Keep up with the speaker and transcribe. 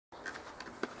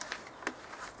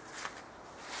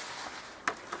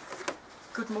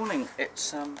morning.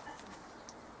 It's about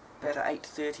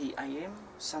 8:30 AM,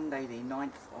 Sunday the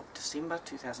 9th of December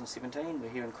 2017. We're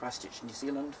here in Christchurch, New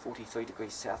Zealand, 43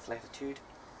 degrees south latitude.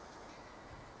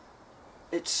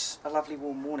 It's a lovely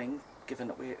warm morning, given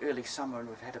that we're early summer and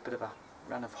we've had a bit of a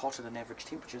run of hotter than average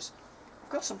temperatures. I've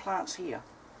got some plants here,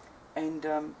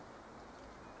 and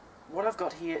what I've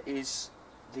got here is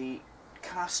the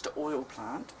castor oil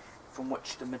plant, from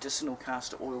which the medicinal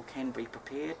castor oil can be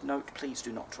prepared. Note, please do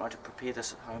not try to prepare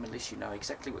this at home unless you know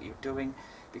exactly what you're doing,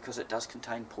 because it does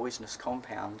contain poisonous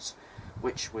compounds,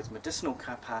 which with medicinal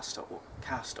castor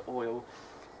oil,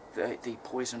 the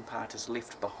poison part is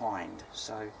left behind.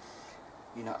 So,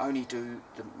 you know, only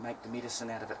make the medicine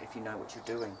out of it if you know what you're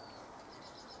doing.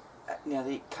 Now,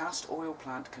 the castor oil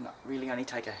plant can really only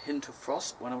take a hint of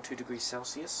frost, 1 or 2 degrees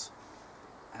Celsius,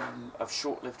 of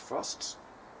short-lived frosts.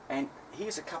 And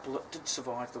here's a couple that did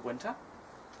survive the winter.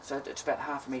 So it's about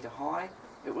 ½ metre high.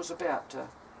 It was about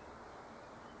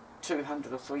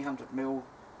 200 or 300 mil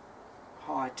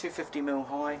high, 250 mil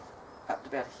high, up to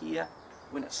about here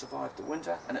when it survived the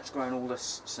winter. And it's grown all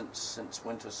this since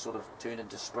winter's sort of turned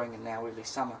into spring and now early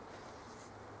summer.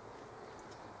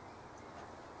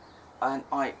 And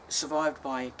I survived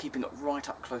by keeping it right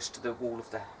up close to the wall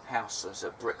of the house. There's a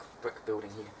brick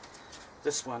building here.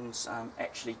 This one's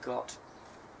actually got...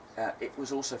 it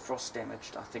was also frost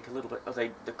damaged, I think a little bit,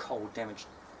 the cold damaged.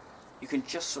 You can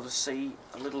just sort of see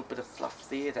a little bit of fluff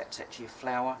there. That's actually a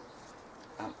flower,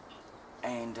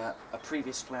 and a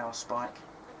previous flower spike.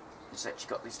 It's actually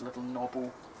got these little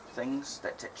knobble things.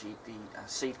 That's actually the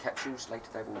seed capsules. Later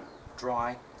they will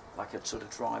dry like a sort of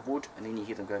dry wood, and then you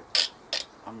hear them go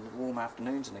on the warm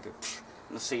afternoons, and they go,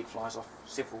 and the seed flies off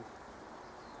several,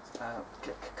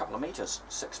 couple of metres,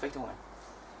 6 feet away.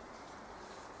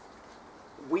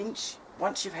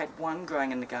 Once you've had one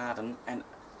growing in the garden, and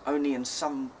only in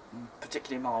some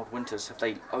particularly mild winters have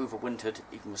they overwintered,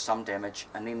 even with some damage,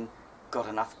 and then got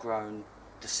enough grown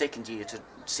the second year to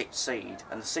set seed.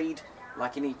 And the seed,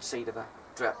 like any seed of a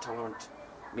drought-tolerant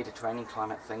Mediterranean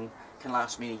climate thing, can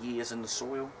last many years in the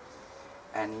soil,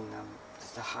 and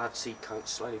the hard seed coat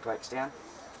slowly breaks down.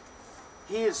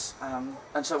 Here's,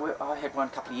 and so I had one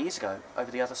a couple of years ago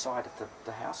over the other side of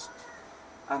the house.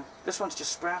 This one's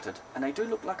just sprouted, and they do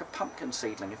look like a pumpkin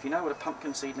seedling. If you know what a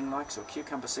pumpkin seedling likes, or a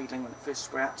cucumber seedling when it first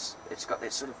sprouts, it's got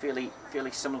that sort of fairly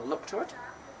similar look to it.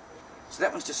 So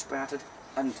that one's just sprouted,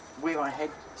 and where I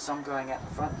had some growing out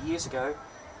the front years ago,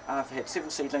 I've had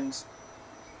several seedlings.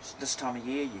 This time of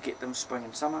year, you get them spring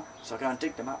and summer, so I go and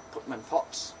dig them up, put them in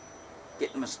pots,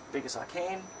 get them as big as I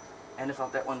can, and if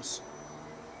that one's,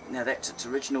 now that's its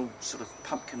original sort of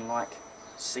pumpkin-like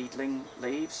seedling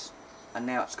leaves, and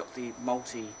now it's got the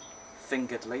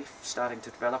multi-fingered leaf starting to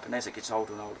develop, and as it gets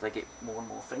older and older they get more and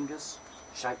more fingers,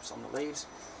 shapes on the leaves.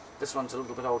 This one's a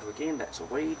little bit older again, that's a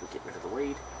weed, we'll get rid of the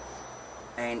weed.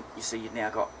 And you see you've now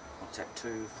got, what's that,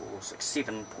 2, 4, 6,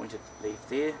 7 pointed leaf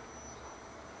there.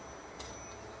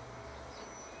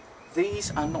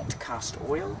 These are not castor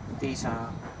oil, these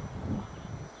are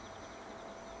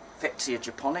Fatsia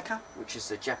japonica, which is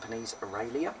the Japanese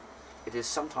Aralia. It is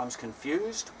sometimes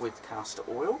confused with castor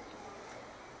oil.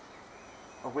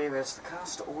 Whereas the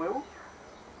castor oil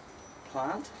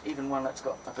plant, even one that's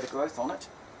got a bit of growth on it,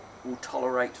 will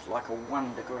tolerate like a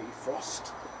 1 degree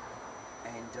frost.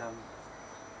 And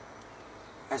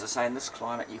as I say, in this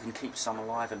climate you can keep some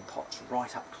alive in pots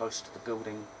right up close to the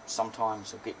building.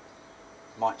 Sometimes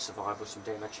might survive with some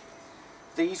damage.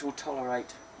 These will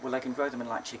tolerate, well, they can grow them in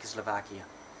like Czechoslovakia,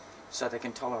 so they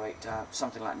can tolerate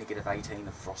something like -18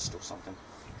 of frost or something.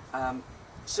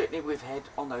 Certainly we've had,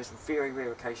 on those very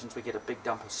rare occasions we get a big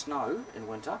dump of snow in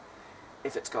winter,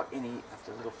 if it's got any of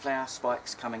the little flower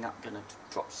spikes coming up going to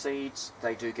drop seeds,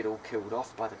 they do get all killed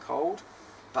off by the cold,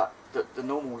 but the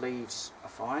normal leaves are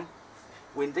fine.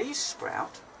 When these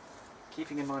sprout,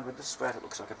 keeping in mind with this sprout it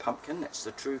looks like a pumpkin, that's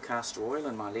the true castor oil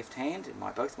in my left hand, in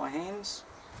both my hands.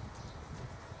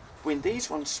 When these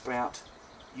ones sprout,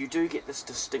 you do get this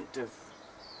distinctive,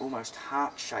 almost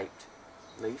heart-shaped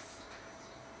leaf.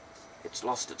 It's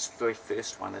lost its very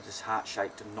first one, it is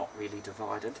heart-shaped and not really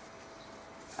divided.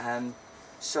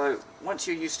 So once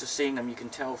you're used to seeing them, you can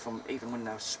tell from even when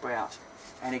they sprout.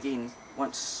 And again,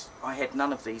 once I had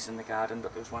none of these in the garden,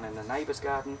 but there was one in the neighbour's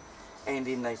garden, and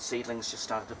then the seedlings just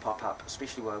started to pop up,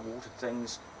 especially where I watered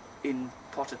things in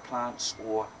potted plants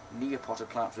or near potted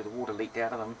plants where the water leaked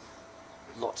out of them.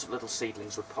 Lots of little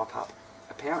seedlings would pop up.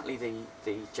 Apparently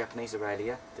the Japanese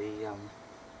Aralia, the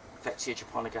Fatsia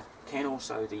japonica,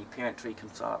 the parent tree can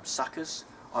throw up suckers.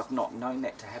 I've not known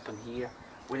that to happen here.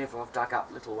 Whenever I've dug up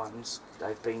little ones,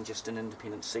 they've been just an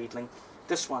independent seedling.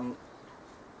 This one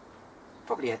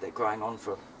probably had that growing on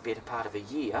for a better part of a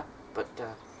year, but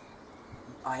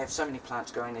I have so many plants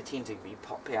growing, they tend to be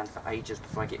pot bound for ages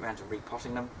before I get around to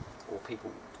repotting them, or people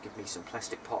give me some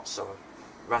plastic pots, so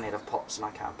I run out of pots and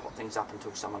I can't pot things up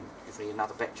until someone gives me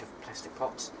another batch of plastic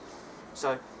pots.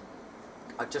 So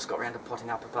I just got around to potting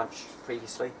up a bunch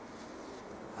previously.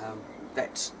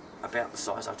 That's about the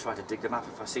size. I try to dig them up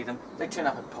if I see them. They turn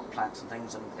up in pot plants and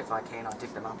things, and if I can I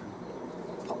dig them up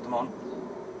and pop them on.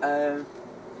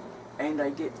 And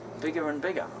they get bigger and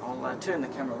bigger. I'll turn the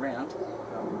camera around.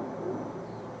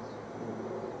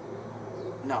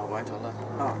 No, I won't.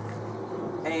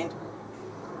 And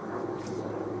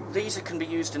these can be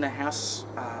used in a house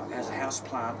as a house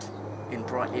plant in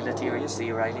brightly lit areas, the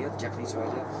Aralia, the Japanese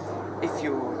Aralia. If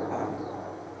you're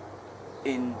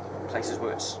in places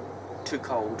where it's too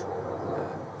cold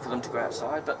for them to go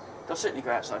outside, but they'll certainly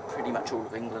go outside pretty much all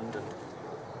of England,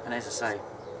 and as I say,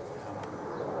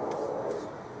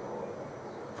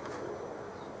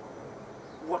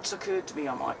 what's occurred to me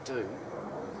I might do,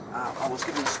 I was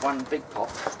given this one big pot,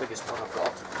 the biggest pot I've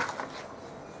got,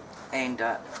 and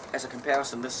as a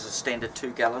comparison, this is a standard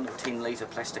 2 gallon or 10 litre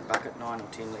plastic bucket, 9 or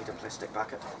 10 litre plastic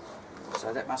bucket,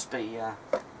 so that must be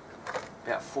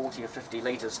about 40 or 50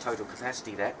 litres total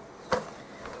capacity, that,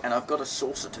 and I've got a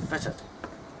saucer to fit it.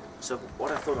 So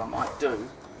what I thought I might do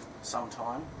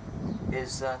sometime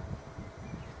is I'll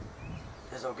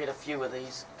get a few of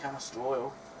these castor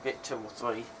oil, get 2 or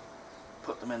 3,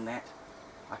 put them in that.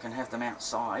 I can have them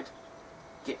outside,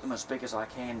 get them as big as I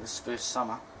can this first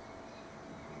summer,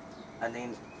 and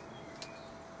then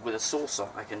with a saucer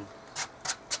I can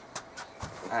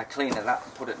clean it up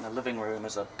and put it in the living room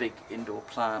as a big indoor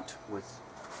plant with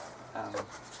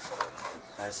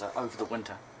over the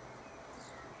winter,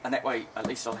 and that way at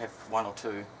least I'll have 1 or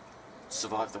 2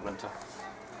 survive the winter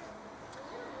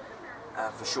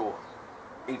for sure,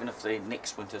 even if the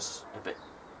next winter's a bit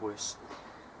worse.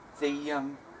 The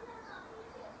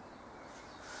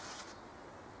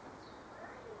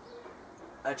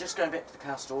just going back to the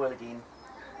castor oil again,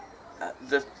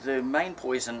 the main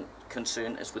poison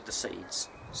concern is with the seeds,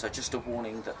 so just a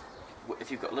warning that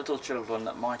if you've got little children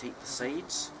that might eat the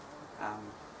seeds,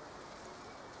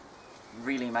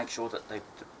 really make sure that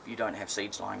you don't have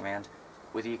seeds lying around,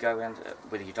 whether you go around,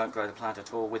 whether you don't grow the plant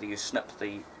at all, whether you snip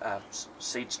the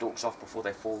seed stalks off before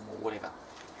they form or whatever.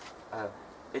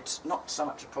 It's not so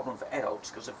much a problem for adults,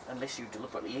 because unless you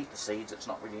deliberately eat the seeds, it's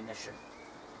not really an issue.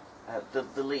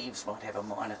 The leaves might have a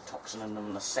minor toxin in them,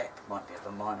 and the sap might have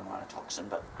a minor toxin,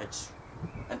 but it's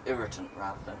an irritant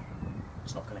rather than,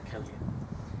 it's not going to kill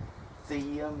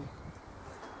you.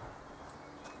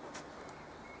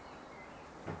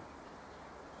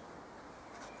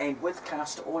 And with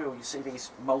castor oil, you see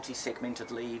these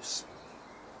multi-segmented leaves,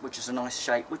 which is a nice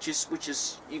shape, which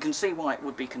is you can see why it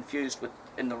would be confused with,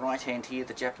 in the right hand here,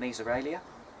 the Japanese Aralia,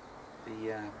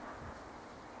 the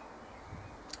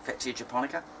Fatsia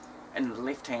japonica, and in the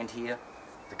left hand here,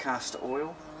 the castor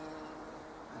oil,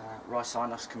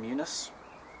 Ricinus communis,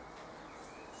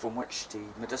 from which the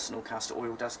medicinal castor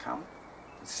oil does come.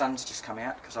 The sun's just come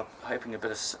out because I'm hoping a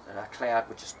bit of cloud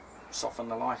would just soften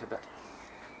the light a bit.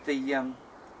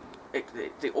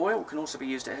 The oil can also be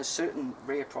used, it has certain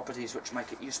rare properties which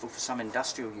make it useful for some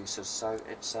industrial uses, so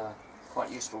it's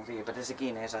quite useful there. But as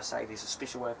I say, there's a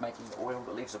special way of making the oil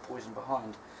that leaves a poison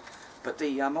behind. But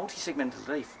the multi-segmented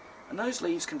leaf, and those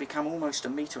leaves can become almost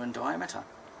 1 metre in diameter.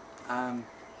 Under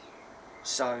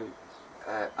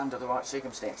the right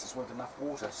circumstances with enough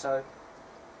water. So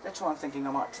that's why I'm thinking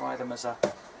I might try them as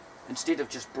instead of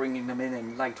just bringing them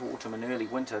in late autumn and early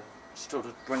winter, sort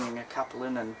of bringing a couple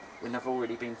in and when they've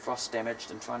already been frost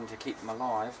damaged and trying to keep them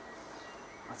alive.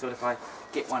 I thought if I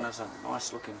get one as a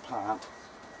nice looking plant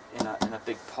in a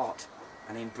big pot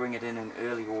and then bring it in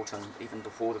early autumn, even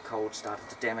before the cold started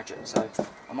to damage it. So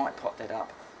I might pot that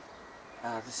up.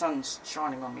 The sun's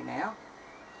shining on me now,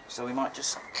 so we might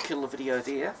just kill the video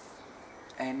there,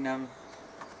 and I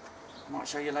might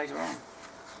show you later on.